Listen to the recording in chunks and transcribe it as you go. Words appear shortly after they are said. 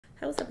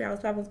Hey, what's up, y'all?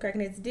 What's poppin'? What's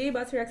cracking? It's D.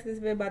 About to react to this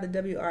video by the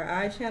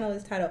WRI channel.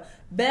 It's titled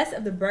Best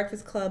of the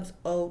Breakfast Club's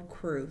Old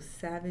Crew.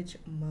 Savage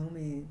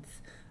Moments.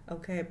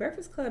 Okay,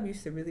 Breakfast Club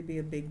used to really be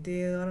a big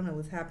deal. I don't know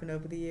what's happened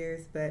over the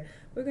years, but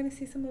we're going to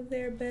see some of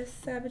their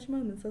best savage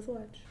moments. Let's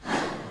watch.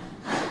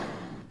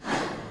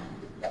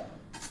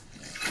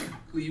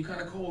 You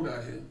kind of cold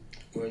out here.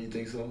 Well, you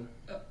think so?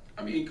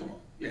 I mean, come on.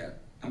 Yeah.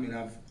 I mean,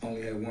 I've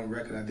only had one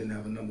record I didn't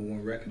have a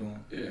 #1 record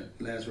on. Yeah.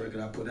 Last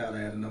record I put out, I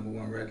had a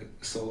 #1 record.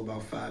 Sold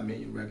about 5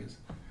 million records.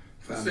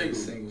 5 million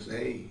singles.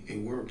 Hey, it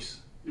works.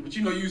 But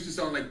you know, you used to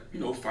sound like,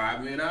 5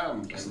 million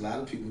albums. That's a lot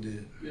of people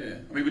did. Yeah.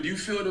 I mean, but do you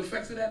feel the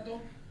effects of that,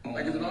 though?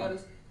 Like as an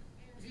artist?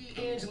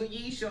 Angela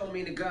Yee showed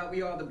me the God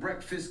we are the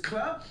Breakfast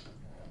Club.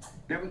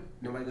 Now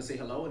nobody gonna say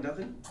hello or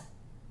nothing?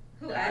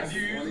 Who asked? You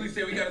usually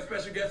say we got a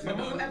special guest in the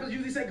building. People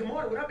usually say good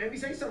morning, what up, baby?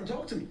 Say something,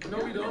 talk to me. No,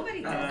 we don't.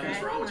 Nobody does that.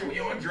 What's wrong with you?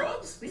 You on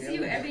drugs? We see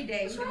you every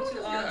day. We see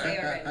you all day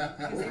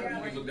already. You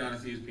can look down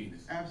and see his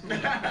penis. Absolutely.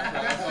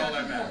 That's all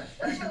that matters.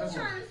 That's what I was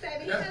trying to say.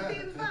 He couldn't see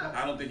the phone.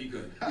 I don't think he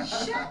could.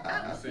 Shut up.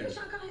 I'm You serious.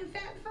 trying to call him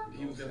fat before?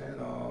 He was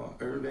And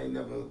Herb ain't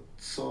never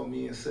saw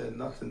me and said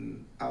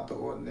nothing out the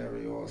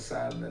ordinary or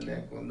side of the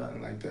neck or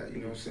nothing like that. You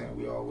know what I'm saying?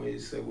 We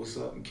always say what's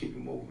up and keep it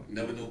moving.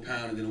 Never no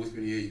pound and then whisper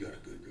in the ear, you got a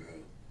good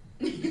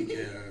girl. You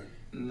care.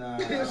 Nah,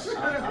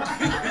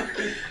 I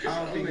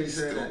don't think he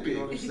said that, you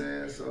know what I'm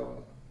saying?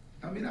 So,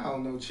 I mean, I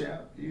don't know,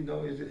 champ. You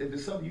know, if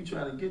it's something you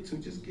trying to get to,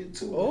 just get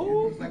to it.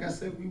 Oh. Like I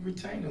said, we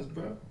retainers,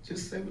 bro.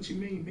 Just say what you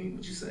mean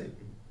what you say.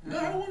 No,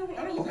 I don't want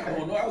to. I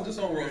don't know. I was just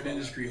on Road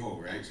Industry Hole,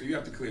 right? So you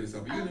have to clear this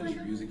up. You didn't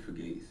do music for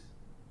gays.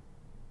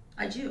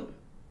 I do.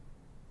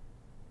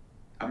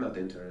 I'm not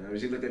the intern.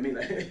 She looked at me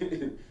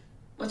like,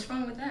 What's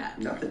wrong with that?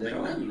 nothing at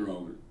all. Nothing's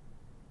wrong with it.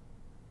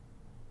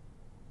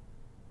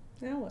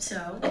 Now what?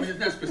 So, I mean, it's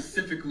not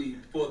specifically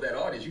for that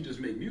audience. You just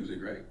make music,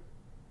 right?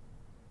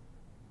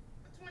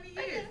 20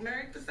 years,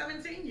 married for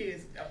 17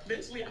 years.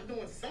 Eventually, I'm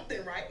doing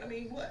something right. I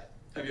mean, what?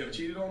 Have you ever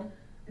cheated on him?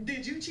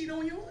 Did you cheat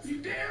on yours?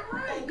 You damn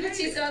right. you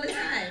cheat all the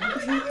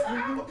time.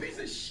 I'm a piece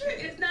of shit.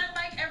 It's not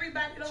like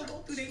everybody don't go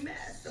through their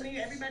mess. I mean,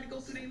 everybody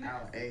goes through their mess.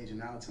 Our age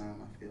and our time,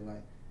 I feel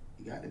like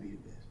you got to be the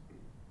best.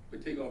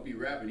 But take off be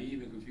rapping. He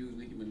even confused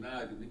Nicki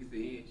Minaj because Nicki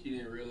said she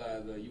didn't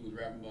realize you was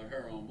rapping about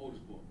her on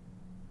Motorsport.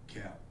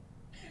 Cap.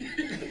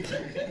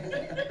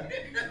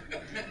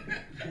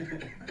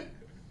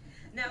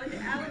 Now, with the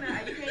element,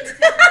 are you paying attention?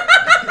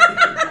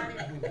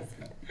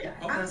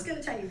 I was going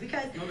to tell you,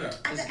 because No doubt.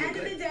 at the end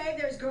of the day,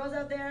 there's girls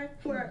out there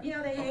who are, they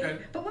hate. Okay.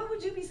 But what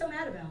would you be so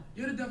mad about?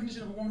 You're the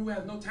definition of a woman who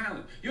has no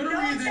talent. You're the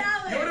No reason.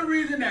 talent. You're the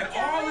reason that No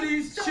all of talent.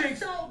 these chicks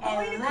So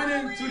are going to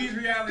running college, to these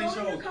reality going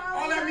to shows.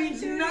 college, All that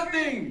means going to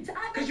nothing. So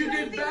I Because you bet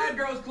did you Bad think-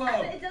 Girls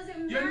Club. It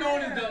doesn't You're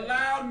known as matter. the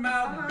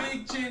loudmouth,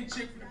 big chin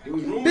chick. It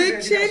was rumors Big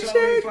that chin you got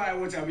somebody chick. fired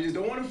one time. We just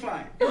don't want to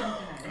fight.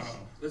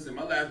 Listen,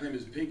 my last name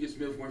is Pinkett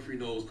Smith Winfrey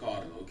Knowles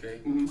Carter, okay?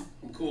 Mhm.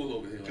 I'm cool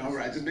over here. All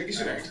right, just making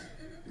sure. All right.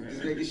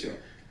 Just making sure.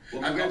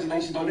 Well, I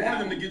congratulations on wanted that.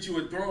 them to get you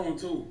a throne,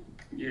 too.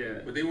 Yeah.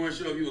 But they weren't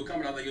sure if you were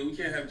coming. I was like, yo, we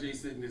can't have Jay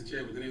sit in this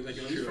chair. But then he was like,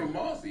 yo, he's from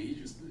Marcy.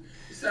 He just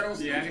sat on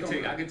stage.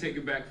 Yeah, I can take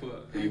it back for.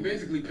 And you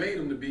basically paid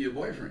him to be your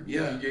boyfriend.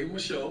 Yeah. You gave him a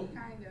show.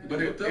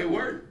 But it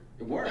worked.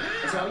 It worked.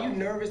 So are you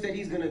nervous that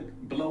he's gonna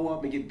blow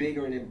up and get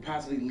bigger and then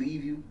possibly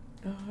leave you?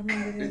 Oh, I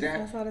remember this.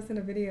 that- I saw this in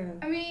a video.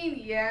 I mean,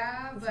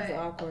 yeah, This but was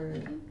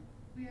awkward.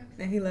 we have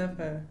And he left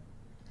her.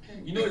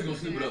 You know he's gonna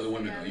sleep with other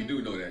women, though. You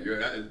do know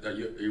that. Are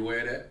you aware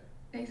of that?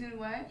 Thanks in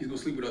what? He's gonna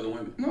sleep with other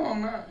women. No,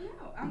 I'm not. No,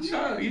 I'm You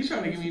not.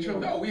 trying to get me in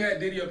trouble? No, we had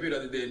Diddy up here the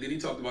other day, and then he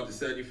talked about the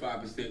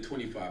 75%,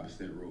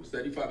 25% rule.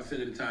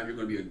 75% of the time, you're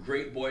gonna be a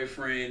great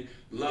boyfriend,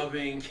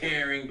 loving,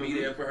 caring, be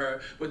there for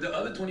her. But the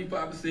other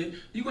 25%,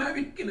 you're gonna have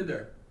your dick in the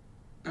dirt.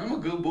 I'm a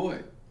good boy.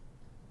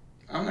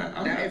 I'm not.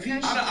 Now, if he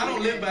I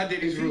don't live by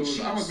Diddy's if he rules.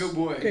 I'm a cheats- good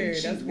boy. If Period. he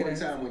That's cheats good one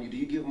answer. time on you, do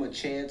you give him a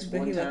chance But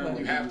one he left time? her.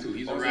 You have to.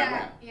 He's a Or is rapper.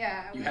 that-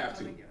 Yeah, I You would have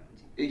to. give him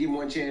You give him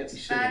one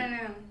chance. I don't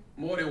know.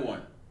 More than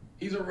one.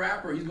 He's a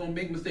rapper. He's gonna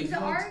make mistakes. He's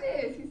an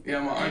artist. Yeah,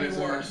 I'm an And artist.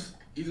 worse.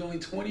 He's only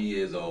 20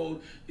 years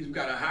old. He's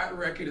got a hot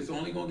record. It's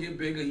only gonna get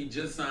bigger. He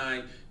just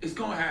signed. It's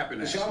gonna happen.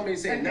 But actually. Charlamagne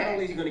said not Okay.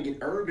 only is he going to get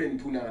urban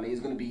punani,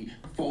 he's going to be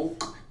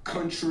folk,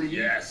 country,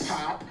 Yes.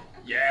 pop,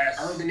 Yes.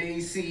 urban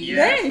AC. Yes.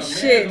 They ain't A man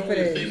shit is for only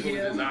as this. faithful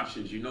as his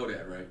options. You know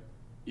that, right?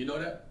 You know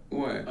that?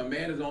 What? A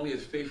man is only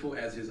as faithful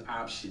as his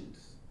options.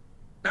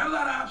 Not a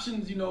lot of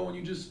options, when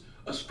you're just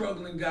a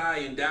struggling guy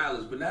in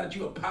Dallas. But now that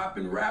you're a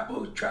popping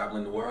rapper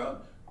traveling the world,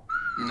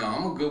 No,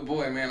 I'm a good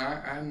boy, man.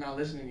 I'm not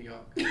listening to y'all.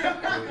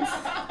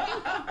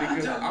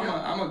 Because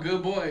I'm a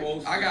good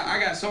boy. I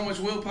got so much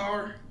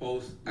willpower.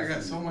 Post, I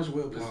got so much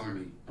listen willpower. to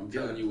me. I'm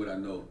telling you what I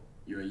know.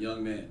 You're a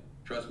young man.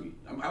 Trust me.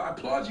 I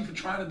applaud you for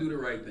trying to do the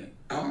right thing.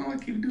 I'm gonna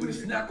keep But doing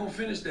it's it. not gonna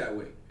finish that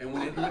way. And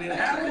when it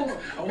happens,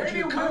 I want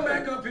you to come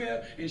back up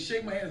here and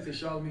shake my hand and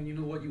say, Charlamagne, you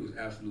know what? You was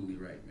absolutely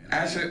right, man.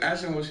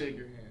 Ashton will shake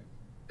your hand.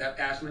 That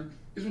Ashlyn,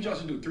 this is what y'all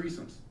should do: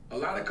 threesomes. A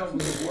lot of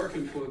couples is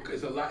working for.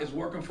 It's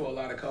working for a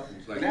lot of couples.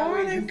 Like That Why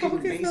way they you can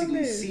focus on basically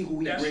this? see who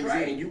he That's brings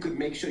right. in, and you could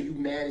make sure you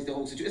manage the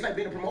whole situation. It's like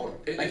being a promoter,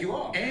 like you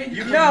are. And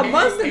you No, can-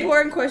 most and-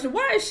 important question,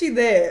 why is she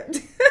there?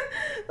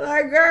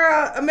 Like,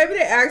 girl, maybe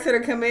they asked her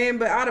to come in,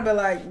 but I'd have been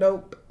like,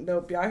 nope.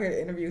 Y'all here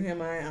to interview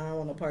him. I don't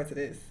want no parts of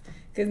this.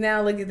 Because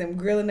now look at them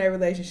grilling their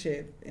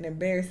relationship and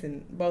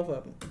embarrassing both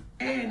of them.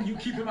 And you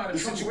keep him out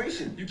of trouble.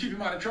 Situation. You keep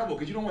him out of trouble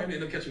because you don't want him to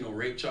end up catching no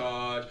rape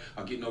charge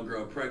or get no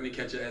girl pregnant,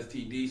 catch a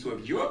STD. So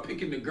if you're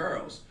picking the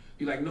girls,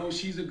 you're like, no,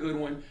 she's a good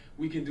one.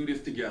 We can do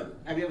this together.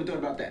 Have you ever thought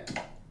about that?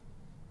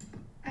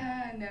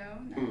 No.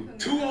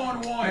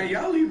 2-on-1. Man,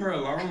 y'all leave her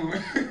alone.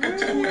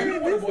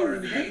 2-on-1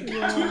 in the game.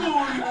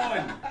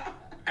 2-on-1.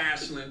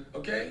 Ashlyn,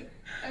 okay?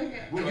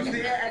 Okay. Were you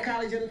there at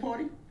college at the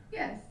party?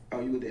 Yes. Oh,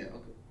 you were there.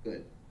 Okay,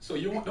 good. So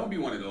don't be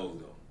one of those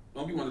though.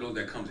 Don't be one of those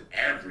that comes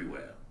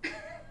everywhere.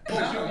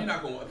 Post, you're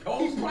not gonna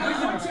post.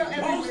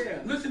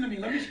 Listen to me.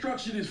 Let me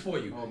structure this for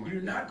you.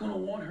 You're not gonna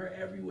want her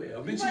everywhere.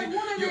 Eventually,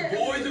 your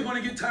boys are gonna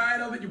get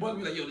tired of it. Your boys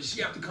will be like, yo, does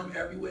she have to come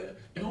everywhere?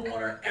 You don't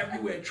want her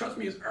everywhere. Trust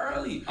me, it's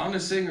early. I'm the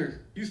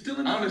singer. You still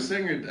in the I'm the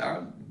singer.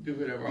 I'll do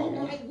whatever I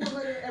want.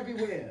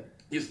 Everywhere.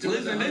 You're still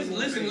Listen.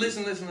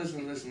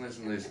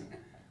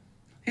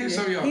 Here's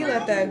some of y'all. He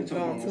let that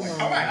go on too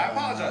long. All right, I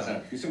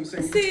apologize. You see what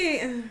I'm saying?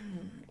 See,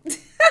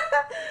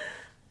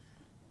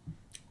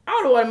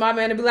 I don't want my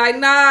man to be like,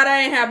 nah,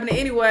 that ain't happening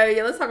anyway.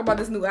 Yeah, let's talk about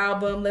this new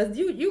album.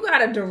 You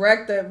gotta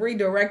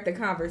redirect the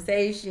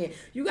conversation.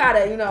 You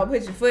gotta,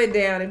 put your foot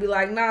down and be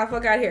like, nah,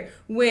 fuck out of here.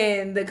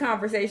 When the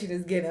conversation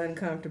is getting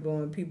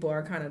uncomfortable and people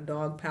are kind of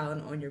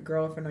dogpiling on your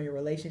girlfriend or your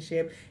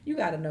relationship, you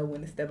gotta know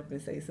when to step up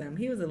and say something.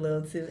 He was a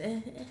little too,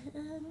 I'm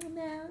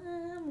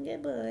a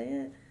good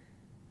boy.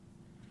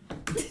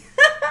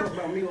 Talk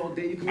about me all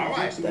day. You can make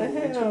jokes about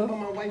me. Talk about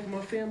my wife and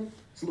my family.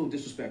 It's a little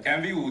disrespectful.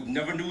 Envy will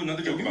never do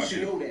another joke about you.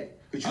 You should know that.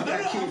 Because you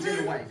got kids and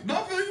a wife. No,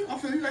 I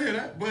feel you. I hear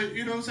that. But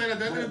you know what I'm saying? At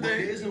the end of the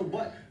day, there is no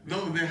but.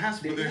 No, there has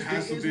to be a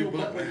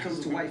but. When it comes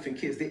to wife and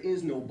kids, there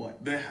is no but.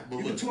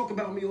 You can talk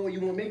about me all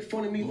you want, make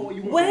fun of me all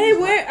you want.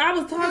 Wait, I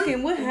was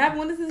talking. What happened?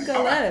 When does this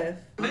go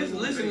left?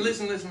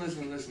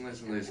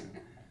 Listen.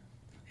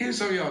 Here's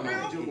some of y'all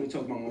know. Joke when you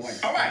talk about my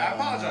wife. All right, I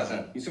apologize.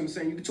 You see what I'm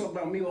saying? You can talk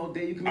about me all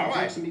day. You can make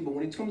jokes of me, but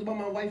when it comes about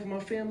my wife and my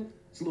family,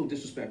 it's a little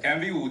disrespectful.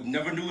 Envy will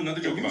never do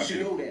another joke about you.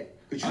 You should know that.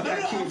 Because you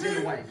got kids and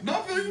a wife. No,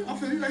 I feel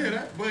you. I hear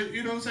that. But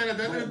you know what I'm saying? At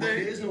the end of the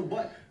day, there is no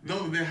but.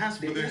 No, there has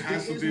to be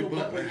a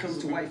but. When it comes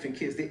to wife and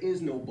kids, there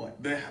is no but.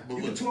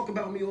 You can talk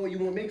about me all you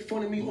want, make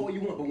fun of me all you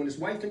want, but when it's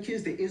wife and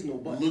kids, there is no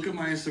but. Look at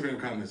my Instagram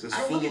comments. It's I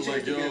don't full look of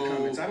at your like, Instagram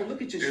comments. I don't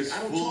look at your shit.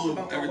 I don't talk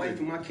about my wife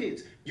and my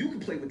kids. You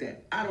can play with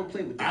that. I don't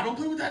play with that. I don't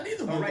play with that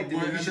either. All right,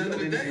 then you should know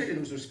that it it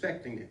was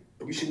respecting it.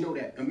 You should know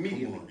that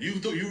immediately. You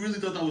really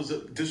thought that was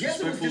disrespectful? Yes,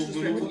 it was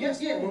disrespectful.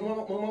 Yes.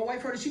 When my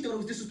wife heard it, she thought it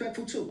was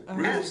disrespectful too.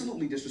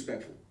 Absolutely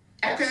disrespectful.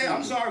 Okay,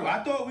 I'm sorry.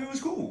 I thought we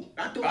was cool.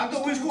 I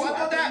thought we was cool.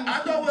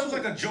 I thought it was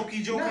like a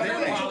jokey joke.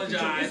 They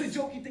apologize. It's a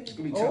jokey thing. It's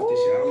gonna be tough this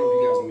year. I don't know if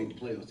you guys gonna make the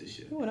playoffs this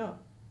year. Who went up?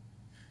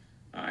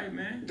 All right,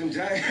 man. Them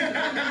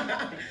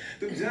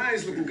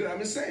Giants looking good. I'm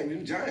just saying,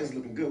 them Giants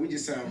looking good. We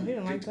just signed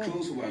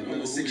close for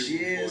about 6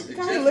 years.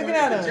 How you looking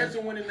at him? The Jets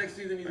are winning next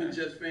season. He's a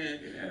Jets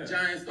fan.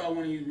 Giants start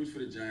winning. He roots for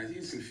the Giants.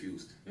 He's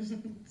confused.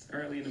 It's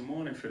early in the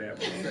morning for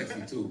that.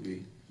 Sexy too,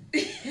 B.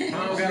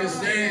 I was gonna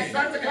say,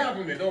 that's a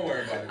compliment. Don't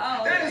worry about it.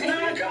 Oh, that is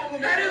not a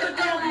compliment. That is a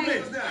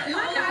compliment. You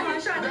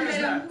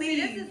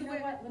know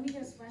what? Let me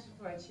get a splash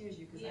before I choose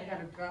you, because I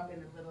gotta drop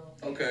in a little.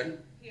 Okay.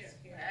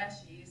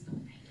 Splashies.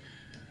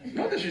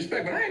 No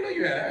disrespect, but I didn't know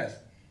you had ass.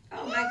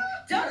 Oh my!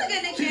 Don't look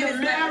at the She's kid.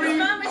 married.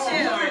 What's wrong with you?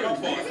 Sorry, my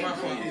fault. It's my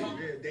fault.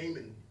 Yeah,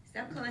 Damon.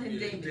 Stop calling him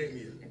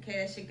Damien. Okay,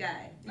 that's your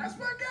guy. That's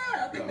my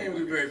guy. I think they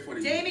would be very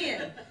funny.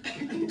 Damien.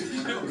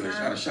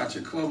 Try to shot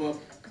your club up.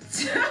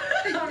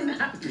 I'm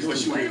not. You know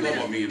what you ain't love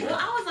on me, man. Well,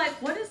 I was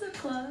like, what is a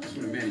club? That's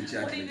what a man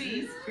ejaculate. What do you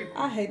mean?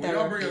 I hate that. When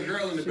y'all bring a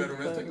girl in the bedroom,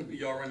 that's technically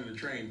y'all running the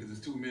train because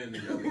it's two men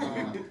together.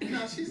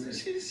 No,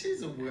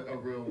 she's a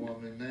real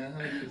woman, man.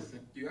 100%.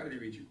 You gotta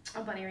reach you.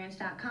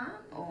 BunnyRanch.com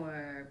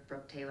or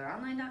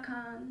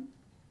BrookeTaylorOnline.com.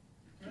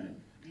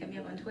 Hit me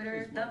up on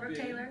Twitter, the Brooke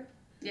Taylor.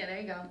 Yeah,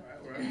 there you go.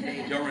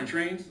 Y'all run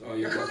trains? Oh,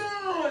 yeah. Come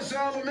on,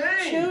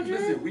 Charlamagne. Children?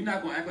 Listen, we're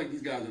not gonna act like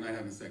these guys are not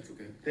having sex,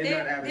 okay? They're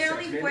not having sex,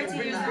 only 14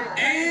 years old.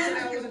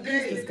 And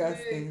It's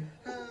disgusting.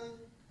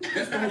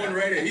 that's the one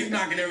right there. He's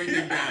knocking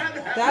everything down.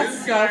 That's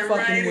This so guy fucking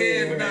right here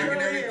is weird.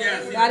 knocking everything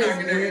down. That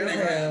is weird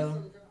as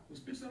hell.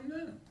 Let's spit something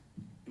down.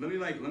 Let me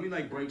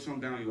break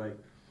something down.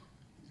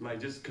 Like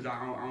just because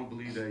I don't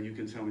believe that you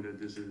can tell me that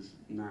this is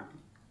not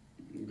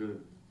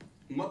good.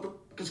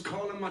 Motherfuckers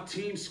calling my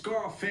team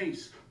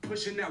Scarface,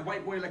 pushing that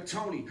white boy like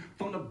Tony,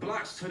 from the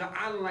blocks to the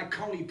island like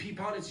Coney.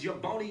 Peep out, it's your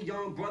bony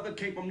young brother,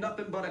 came from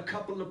nothing but a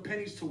couple of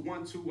pennies to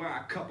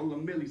a couple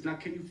of millies. Now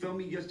can you feel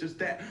me? It's just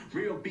that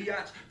real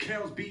biatch,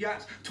 Kel's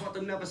biatch, taught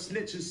to never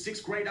snitch in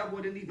 6th grade. I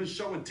wouldn't even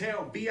show and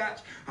tell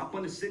biatch. I'm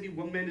from the city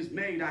where men is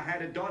made. I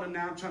had a daughter,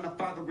 now I'm trying to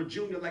father a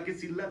junior like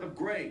it's 11th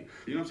grade.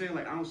 You know what I'm saying?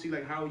 Like I don't see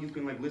like how you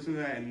can like listen to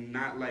that and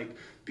not like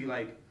be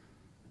like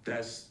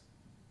that's.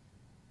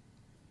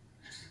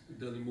 It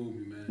doesn't move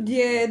me, man.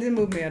 Yeah, it didn't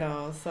move me at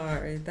all.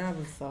 Sorry. That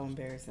was so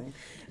embarrassing.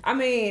 I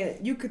mean,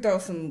 you could throw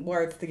some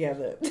words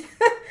together.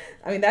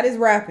 I mean, that is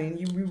rapping.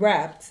 You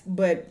rapped.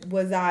 But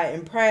was I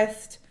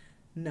impressed?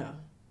 No.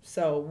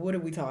 So what are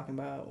we talking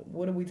about?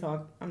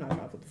 I'm not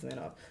trying to put this man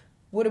off.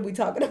 What are we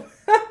talking about?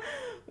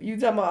 You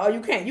talking about? Oh,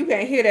 you can't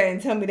hear that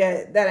and tell me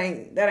that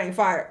ain't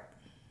fire.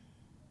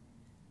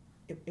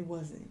 It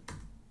wasn't.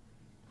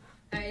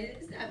 All right,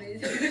 stop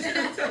it.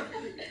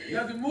 You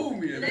have to move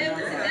me. Let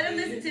him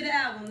listen to the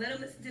album. He's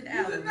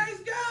a nice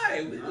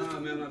guy. Nah,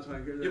 man, I'm not trying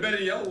to hear that. You're better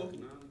than Yellow.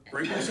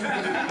 Frank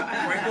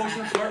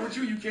Ocean flirt with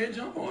you. You can't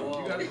jump on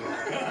him. You gotta,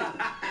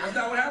 that's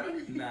not what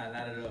happened? Nah,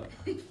 not at all.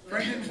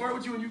 Frank didn't flirt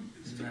with you and you...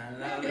 Nah,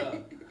 not at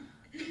all.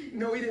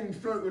 No, he didn't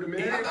flirt with a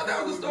man. I thought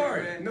that was the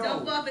story. No.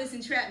 Don't fall for this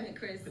entrapment,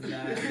 Chris.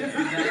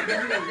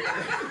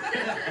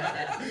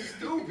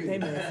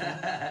 Stupid.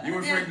 You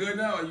and Frank good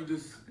now, or you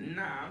just...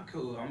 Nah, I'm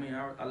cool. I mean,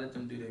 I let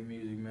them do their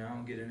music, man. I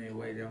don't get in their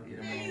way. They don't get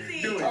in my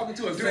way. Do it. Talking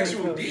to a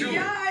sexual demon.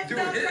 Y'all so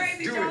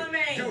crazy,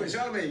 Charlamagne. Do it,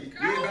 Charlamagne.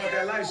 You ain't about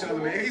that life,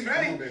 Charlamagne. He's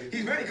ready.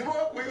 He's ready. Come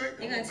on. Wait.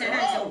 You're going to turn her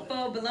into a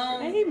full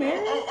balloon. Hey, man.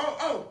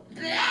 Oh.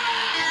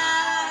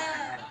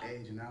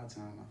 Age and our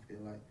time, I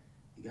feel like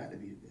you got to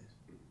be the best.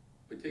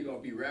 But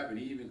Takeoff be rapping.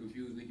 He even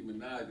confused Nicki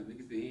Minaj. The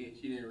nigga said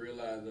she didn't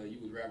realize you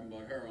was rapping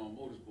about her on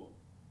Motorsport.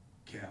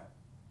 Cal.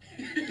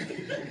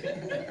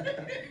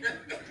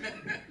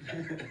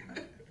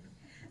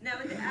 Now,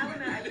 with the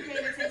album, are you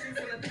paying attention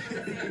to what people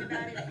are saying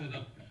about it?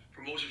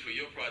 Promotion for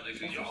your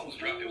projects is y'all was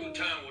dropping. It was a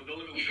time when No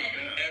Limit was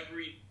dropping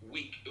every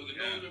week. It was a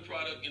No Limit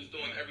product in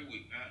store every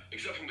week.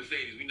 Except for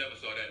Mercedes. We never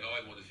saw that, and I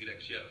always wanted to see that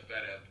because she had a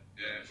fat ass.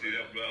 Yeah, see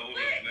that, bro. Hold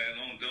up, man.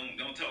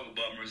 Don't talk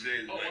about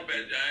Mercedes. Oh, my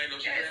bad. I ain't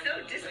no shit. That's so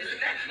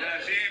disrespectful.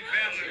 Nah, she ain't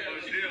family,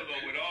 but still,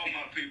 though, with all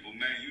my people,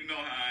 man, you know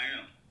how I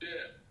am.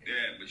 Yeah.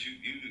 Yeah, but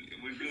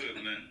we're good,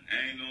 man.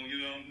 Ain't no, you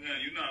know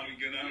how we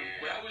get out.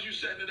 Well, how was you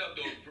setting it up,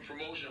 though, for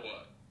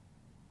promotion-wise?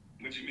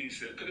 What you mean,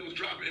 set? Because it was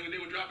dropping. They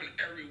were dropping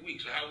every week.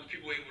 So how was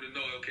people able to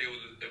know? Okay,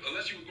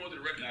 unless you was going to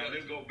the record. Now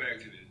let's go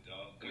back to this,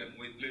 dog.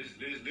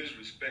 Let's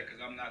respect, because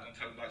I'm not gonna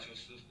talk about your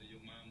sister,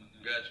 your mama.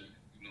 Got you.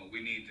 You know,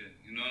 we need to.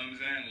 You know what I'm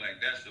saying? Like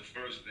that's the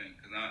first thing,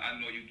 because I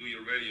know you do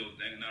your radio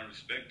thing, and I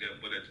respect that.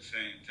 But at the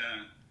same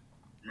time,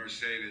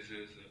 Mercedes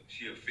is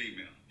she a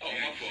female. Oh,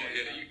 my fault.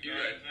 Yeah, you're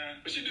right.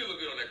 But she did look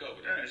good on that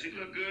cover. Yeah, she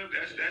look good.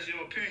 That's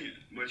your opinion.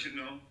 But you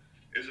know,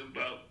 it's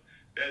about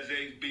that's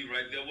HB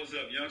right there. What's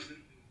up, youngster?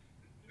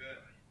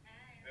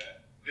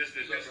 This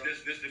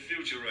the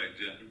future right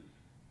there.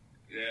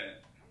 Yeah.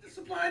 I'm just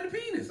supplying the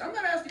penis. I'm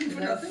not asking you for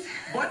nothing.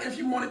 But if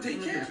you want to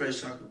take care.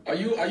 Are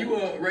you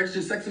a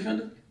registered sex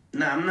offender?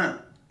 Nah, I'm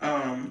not.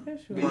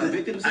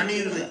 But I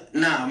need to.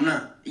 Nah, I'm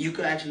not. You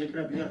could actually look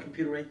it up. You got a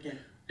computer right there.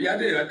 Yeah, I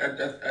did.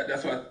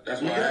 That's why I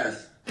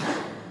asked.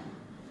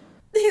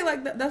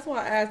 That's why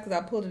I asked, because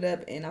I pulled it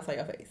up and I saw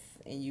your face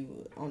and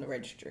you on the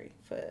registry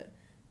for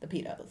the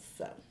pedos.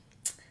 So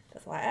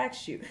that's why I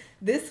asked you.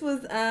 This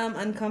was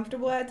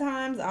uncomfortable at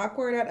times,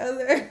 awkward at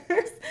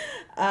others.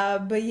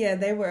 But yeah,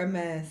 they were a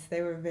mess.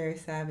 They were very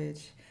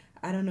savage.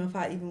 I don't know if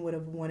I even would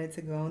have wanted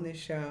to go on this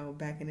show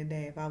back in the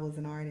day if I was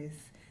an artist,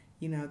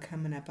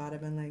 coming up. I'd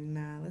have been like,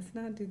 nah, let's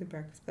not do the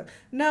Breakfast Club.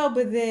 No,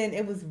 but then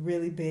it was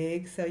really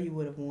big, so you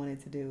would have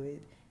wanted to do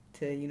it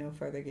to,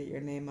 further get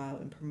your name out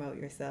and promote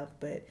yourself.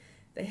 But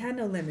they had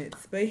no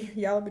limits. But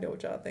y'all let me know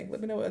what y'all think. Let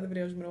me know what other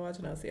videos you want to watch,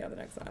 and I'll see y'all the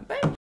next time.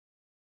 Bye.